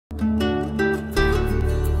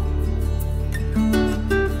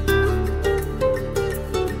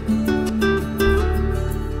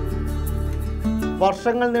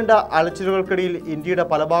വർഷങ്ങൾ നീണ്ട അലച്ചിലുകൾക്കിടയിൽ ഇന്ത്യയുടെ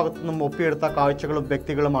പല ഭാഗത്തുനിന്നും ഒപ്പിയെടുത്ത കാഴ്ചകളും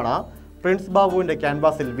വ്യക്തികളുമാണ് പ്രിൻസ് ബാബുവിന്റെ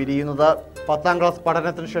ക്യാൻവാസിൽ വിരിയുന്നത്. 10ാം ക്ലാസ്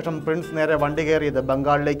പഠനത്തിന് ശേഷം പ്രിൻസ് നേരെ വണ്ടി കയറിയത്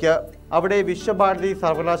ബംഗാളിലേക്ക്. അവിടെ വിശ്വഭാരതി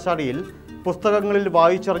സർവകലാശാലയിൽ പുസ്തകങ്ങളിൽ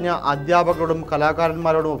വായിച്ചറിഞ്ഞ അധ്യാപകരോടും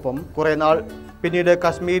കലാകാരന്മാരോടുമൊപ്പം കുറേ നാൾ, പിന്നീട്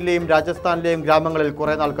കശ്മീരിലെയും രാജസ്ഥാനിലെയും ഗ്രാമങ്ങളിൽ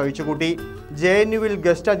കുറേ നാൾ കഴിച്ചുകൂട്ടി. JNUവിൽ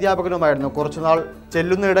ഗസ്റ്റ് അധ്യാപകനുമായിരുന്നു കുറച്ചുനാൾ.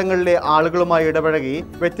 ചെല്ലുന്നിടങ്ങളിലെ ആളുകളുമായി ഇടപഴകി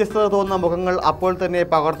വ്യത്യസ്തത തോന്നുന്ന മുഖങ്ങൾ അപ്പോൾ തന്നെ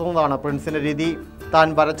പകർത്തുന്നതാണ് പ്രിൻസിന്റെ രീതി. താൻ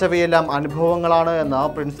വരച്ചവയെല്ലാം അനുഭവങ്ങളാണ് എന്ന്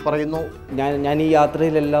പ്രിൻസ് പറയുന്നു. ഞാൻ ഈ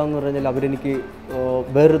യാത്രയിലെല്ലാം എന്ന് പറഞ്ഞാൽ അവരെനിക്ക്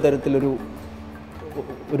വേറൊരു തരത്തിലൊരു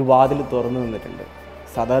വാതിൽ തുറന്നു നിന്നിട്ടുണ്ട്.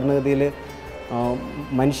 സാധാരണഗതിയിൽ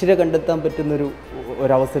മനുഷ്യരെ കണ്ടെത്താൻ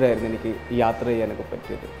ഒരവസരമായിരുന്നു എനിക്ക് ഈ യാത്ര ചെയ്യാനൊക്കെ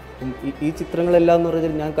പറ്റിയത്. ഈ ചിത്രങ്ങളെല്ലാം എന്ന്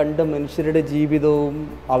പറഞ്ഞാൽ ഞാൻ കണ്ട മനുഷ്യരുടെ ജീവിതവും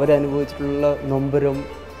അവരനുഭവിച്ചിട്ടുള്ള നൊമ്പരം,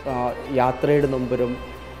 യാത്രയുടെ നൊമ്പരം,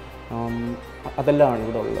 അതെല്ലാമാണ്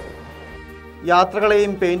ഇവിടെ ഉള്ളത്.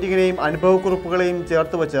 യാത്രകളെയും പെയിന്റിങ്ങിനെയും അനുഭവക്കുറിപ്പുകളെയും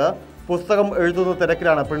ചേർത്ത് വെച്ച് പുസ്തകം എഴുതുന്ന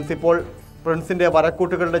തിരക്കിലാണ് പ്രിൻസ് ഇപ്പോൾ. പ്രിൻസിന്റെ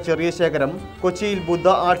വരക്കൂട്ടുകളുടെ ചെറിയ ശേഖരം കൊച്ചിയിൽ ബുദ്ധ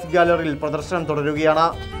ആർട്സ് ഗാലറിയിൽ പ്രദർശനം തുടരുകയാണ്.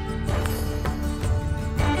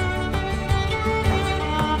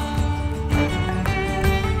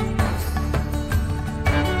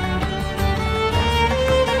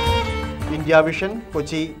 Indiavision,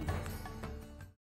 Kochi.